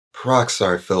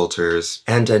Proxar filters,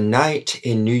 and a night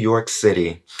in New York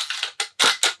City.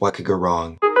 What could go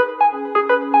wrong?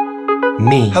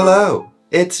 Me. Hello,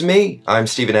 it's me. I'm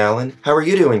Steven Allen. How are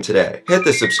you doing today? Hit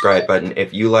the subscribe button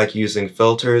if you like using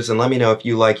filters, and let me know if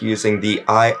you like using the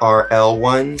IRL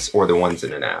ones or the ones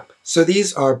in an app. So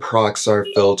these are Proxar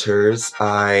filters.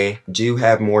 I do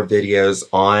have more videos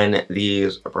on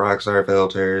these Proxar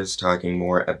filters, talking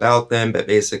more about them, but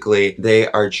basically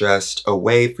they are just a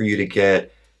way for you to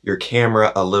get your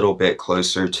camera a little bit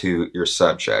closer to your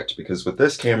subject, because with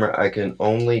this camera I can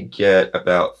only get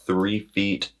about 3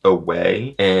 feet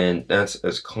away, and that's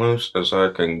as close as I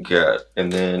can get,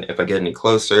 and then if I get any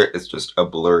closer it's just a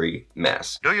blurry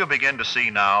mess. Do you begin to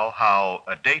see now how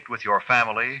a date with your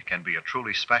family can be a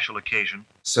truly special occasion?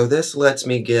 So this lets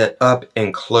me get up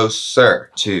and closer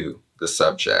to the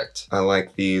subject. I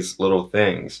like these little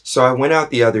things. So I went out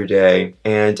the other day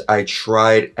and I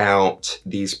tried out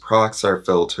these Proxar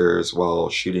filters while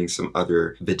shooting some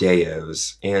other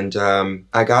videos, and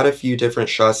I got a few different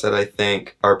shots that I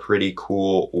think are pretty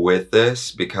cool with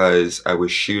this, because I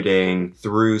was shooting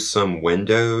through some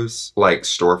windows, like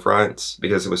storefronts,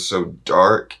 because it was so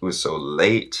dark, it was so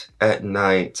late at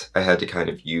night, I had to kind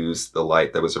of use the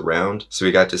light that was around. So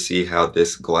we got to see how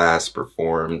this glass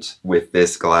performed with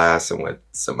this glass and with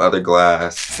some other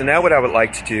glass. So now what I would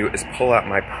like to do is pull out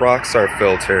my Proxar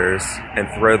filters and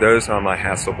throw those on my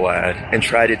Hasselblad and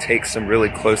try to take some really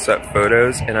close-up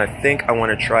photos. And I think I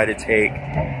want to try to take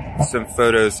some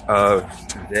photos of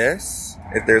this.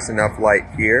 If there's enough light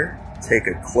here, take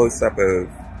a close-up of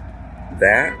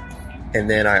that. And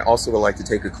then I also would like to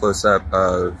take a close-up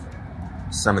of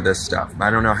some of this stuff. I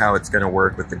don't know how it's going to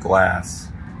work with the glass,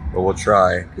 but we'll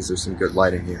try, because there's some good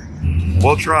lighting here.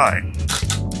 We'll try.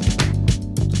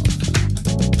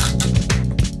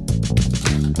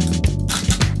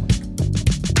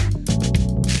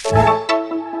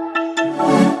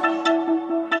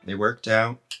 They worked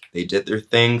out. They did their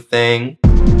thing.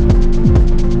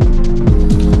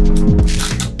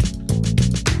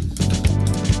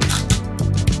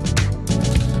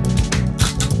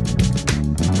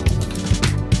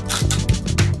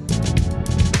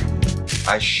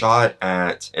 I shot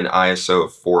at an ISO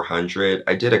of 400.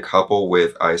 I did a couple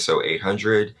with ISO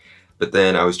 800, but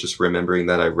then I was just remembering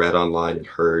that I read online and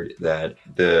heard that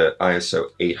the ISO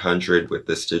 800 with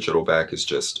this digital back is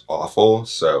just awful,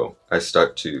 so I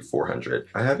stuck to 400.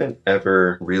 I haven't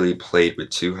ever really played with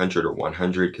 200 or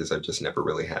 100 because I've just never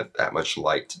really had that much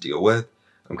light to deal with.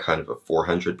 I'm kind of a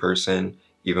 400 person,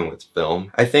 even with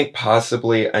film. I think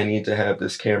possibly I need to have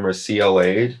this camera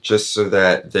CLA'd just so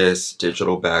that this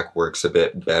digital back works a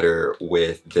bit better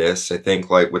with this. I think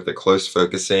like with the close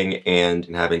focusing and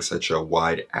having such a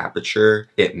wide aperture,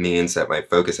 it means that my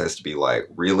focus has to be like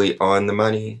really on the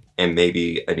money, and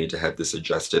maybe I need to have this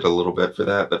adjusted a little bit for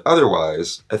that. But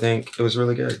otherwise, I think it was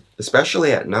really good,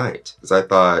 especially at night, because I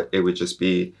thought it would just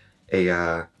be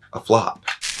a flop.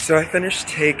 So I finished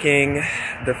taking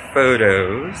the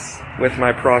photos with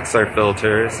my Proxar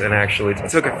filters, and actually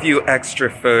took a few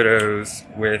extra photos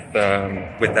with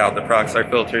without the Proxar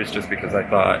filters, just because I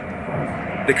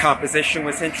thought the composition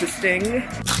was interesting.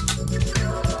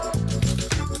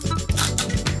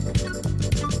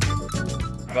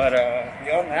 But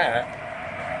beyond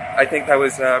that, I think that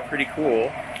was pretty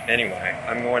cool. Anyway,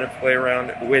 I'm going to play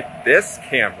around with this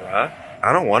camera.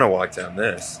 I don't want to walk down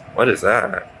this. What is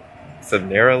that? It's a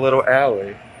narrow little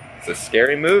alley. It's a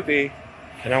scary movie.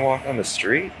 Can I walk on the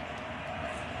street?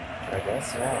 I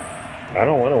guess not. I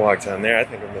don't want to walk down there. I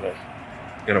think I'm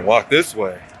gonna walk this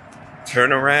way.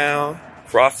 Turn around,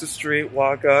 cross the street,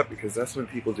 walk up, because that's what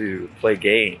people do. Play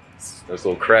games. Those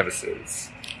little crevices.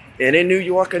 And in New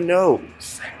York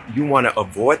knows you want to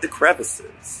avoid the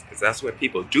crevices, because that's where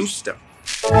people do stuff.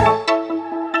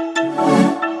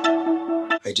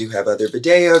 I do have other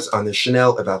videos on the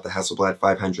Chanel about the Hasselblad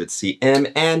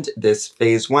 500CM and this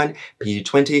Phase One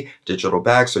P20 digital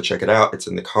bag, so check it out. It's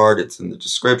in the card, it's in the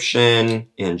description.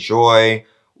 Enjoy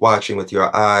watching with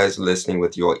your eyes, listening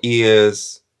with your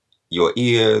ears.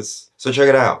 So check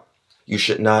it out. You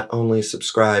should not only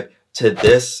subscribe to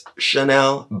this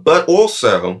Chanel, but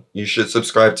also you should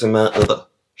subscribe to my other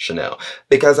Chanel,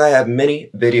 because I have many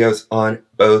videos on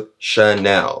both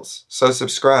Chanels. So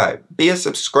subscribe, be a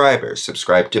subscriber,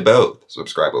 subscribe to both.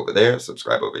 Subscribe over there,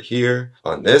 subscribe over here.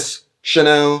 On this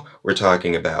Chanel, we're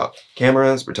talking about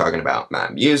cameras, we're talking about my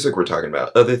music, we're talking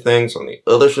about other things. On the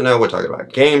other Chanel, we're talking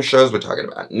about game shows, we're talking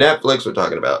about Netflix, we're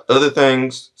talking about other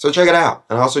things. So check it out.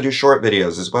 And I also do short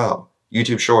videos as well.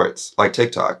 YouTube shorts, like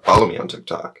TikTok. Follow me on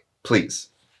TikTok, please.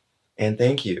 And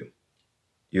thank you.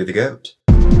 You're the GOAT.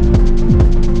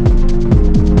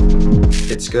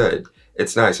 It's good.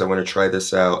 it's nice. I want to try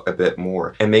this out a bit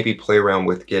more and maybe play around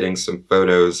with getting some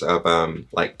photos of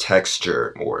like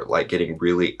texture, or like getting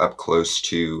really up close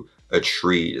to a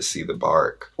tree to see the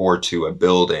bark, or to a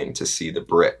building to see the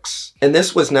bricks. And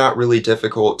this was not really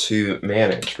difficult to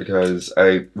manage because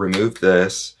I removed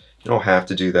this. You don't have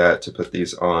to do that to put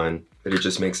these on, but it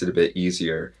just makes it a bit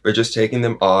easier. But just taking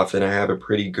them off, and I have a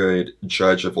pretty good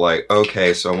judge of like,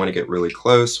 okay, so I want to get really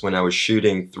close. When I was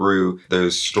shooting through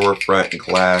those storefront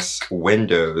glass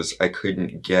windows, I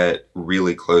couldn't get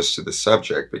really close to the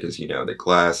subject because, you know, the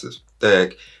glass is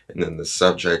thick and then the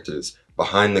subject is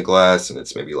behind the glass and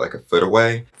it's maybe like a foot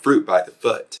away. Fruit by the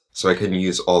foot. So I couldn't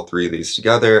use all three of these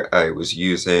together. I was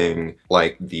using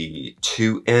like the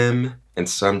 2M and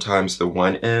sometimes the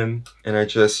 1M, and I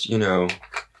just, you know,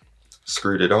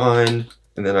 screwed it on,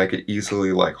 and then I could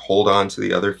easily like hold on to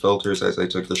the other filters as I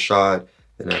took the shot.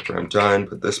 Then after I'm done,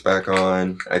 put this back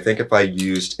on. I think if I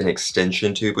used an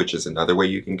extension tube, which is another way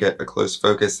you can get a close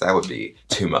focus, that would be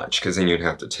too much because then you'd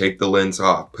have to take the lens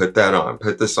off, put that on,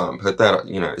 put this on, put that on.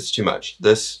 You know, it's too much.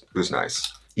 This was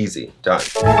nice. Easy. Done.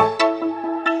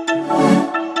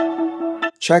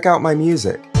 Check out my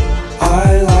music.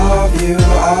 I love you,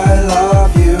 I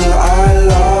love you, I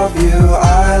love you,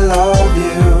 I love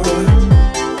you.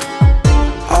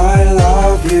 I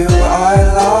love you, I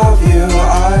love you,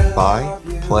 I buy,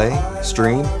 play,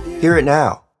 stream, hear it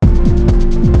now.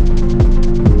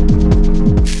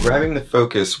 Grabbing the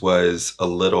focus was a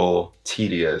little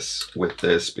tedious with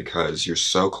this because you're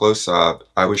so close up.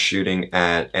 I was shooting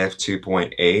at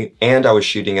f2.8 and I was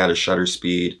shooting at a shutter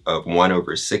speed of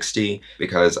 1/60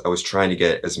 because I was trying to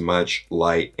get as much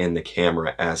light in the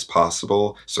camera as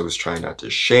possible. So I was trying not to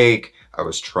shake. I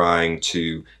was trying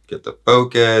to get the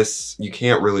focus. You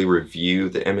can't really review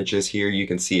the images here. You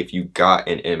can see if you got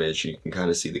an image, you can kind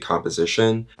of see the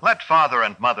composition. Let father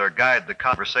and mother guide the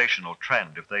conversational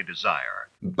trend if they desire.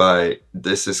 But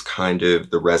this is kind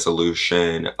of the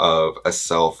resolution of a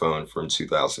cell phone from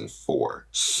 2004.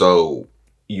 So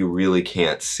you really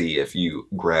can't see if you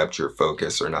grabbed your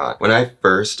focus or not. When I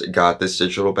first got this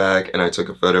digital back and I took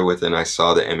a photo with it and I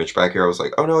saw the image back here, I was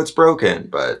like, oh no, it's broken.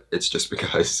 But it's just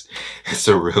because it's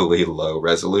a really low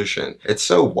resolution. It's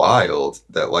so wild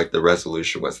that like the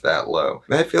resolution was that low.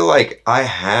 And I feel like I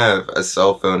have a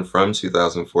cell phone from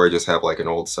 2004. I just have like an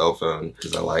old cell phone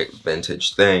because I like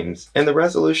vintage things. And the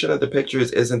resolution of the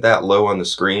pictures isn't that low on the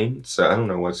screen. So I don't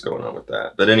know what's going on with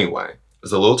that. But anyway. It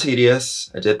was a little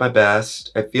tedious. I did my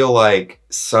best. I feel like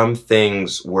some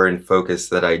things were in focus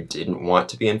that I didn't want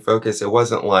to be in focus. It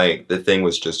wasn't like the thing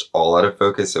was just all out of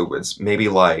focus. It was maybe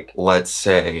like, let's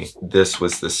say this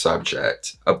was the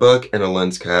subject. A book and a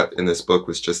lens cap in this book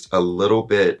was just a little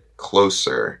bit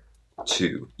closer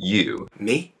to you,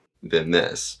 me, than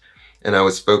this. And I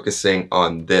was focusing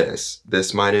on this.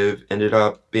 This might have ended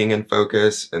up being in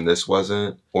focus and this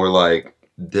wasn't. Or like,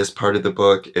 this part of the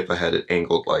book, if I had it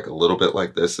angled like a little bit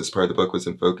like this part of the book was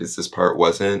in focus, this part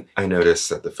wasn't. I noticed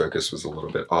that the focus was a little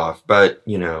bit off, but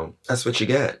you know, that's what you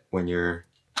get when you're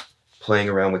playing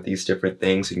around with these different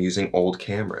things and using old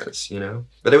cameras, you know?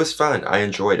 But it was fun. I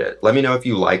enjoyed it. Let me know if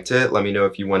you liked it. Let me know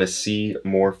if you want to see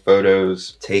more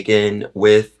photos taken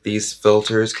with these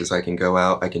filters, because I can go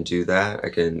out, I can do that. I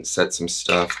can set some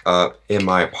stuff up in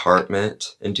my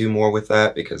apartment and do more with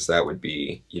that, because that would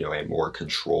be, you know, a more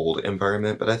controlled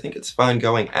environment. But I think it's fun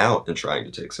going out and trying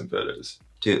to take some photos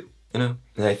too, you know?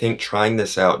 And I think trying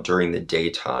this out during the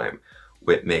daytime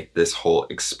would make this whole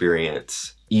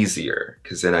experience easier,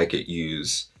 because then I could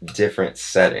use different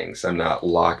settings. I'm not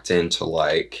locked into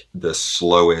like the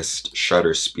slowest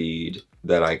shutter speed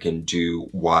that I can do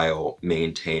while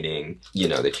maintaining, you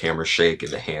know, the camera shake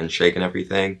and the hand shake and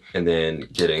everything, and then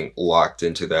getting locked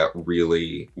into that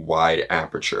really wide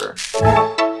aperture.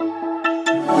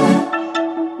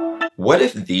 What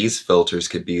if these filters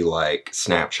could be like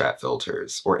Snapchat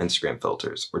filters or Instagram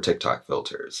filters or TikTok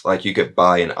filters? Like you could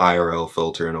buy an IRL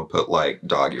filter and it'll put like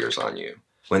dog ears on you.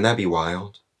 Wouldn't that be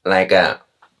wild? Like a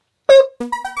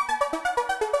boop.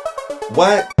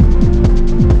 What?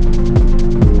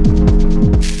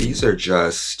 These are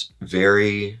just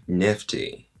very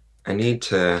nifty. I need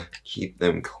to keep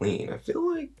them clean. I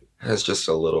feel like it has just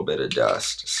a little bit of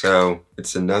dust. So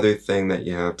it's another thing that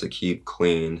you have to keep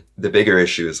clean. The bigger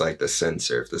issue is like the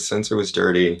sensor. If the sensor was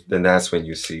dirty, then that's when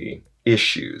you see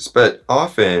issues. But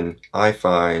often I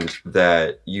find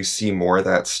that you see more of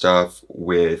that stuff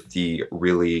with the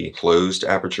really closed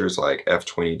apertures like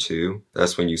f/22.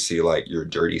 That's when you see like your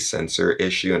dirty sensor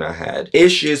issue, and I had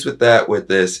issues with that with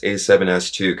this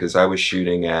A7S II because I was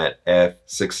shooting at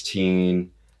f/16,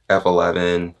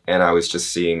 f/11, and I was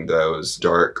just seeing those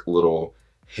dark little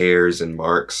hairs and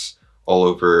marks all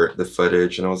over the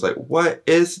footage, and I was like, what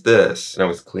is this? And I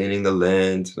was cleaning the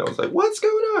lens, and I was like, what's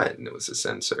going on? And it was a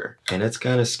sensor. And it's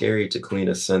kind of scary to clean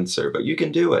a sensor, but you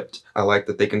can do it. I like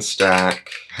that they can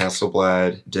stack.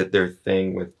 Hasselblad did their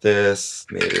thing with this,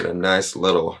 made it a nice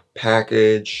little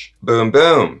package. Boom,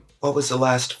 boom. What was the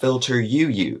last filter you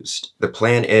used? The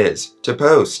plan is to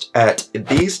post at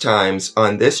these times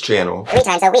on this channel 3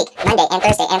 times a week, Monday and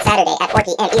Thursday and Saturday at 4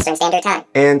 p.m. Eastern Standard Time.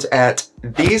 And at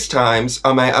these times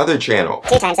on my other channel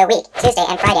 2 times a week, Tuesday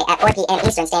and Friday at 4 p.m.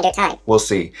 Eastern Standard Time. We'll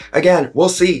see. Again, we'll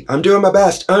see. I'm doing my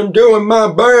best. I'm doing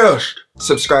my best.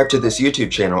 Subscribe to this YouTube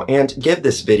channel and give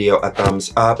this video a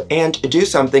thumbs up and do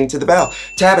something to the bell.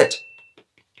 Tap it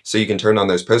so you can turn on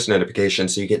those post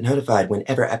notifications so you get notified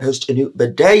whenever I post a new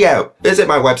video. Visit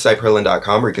my website,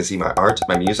 Prillen.com, where you can see my art,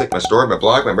 my music, my store, my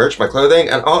blog, my merch, my clothing,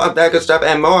 and all of that good stuff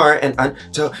and more. And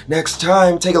until next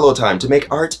time, take a little time to make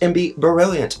art and be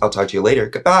brilliant. I'll talk to you later.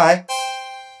 Goodbye.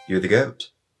 You're the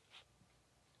goat.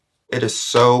 It is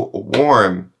so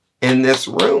warm in this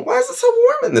room. Why is it so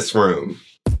warm in this room?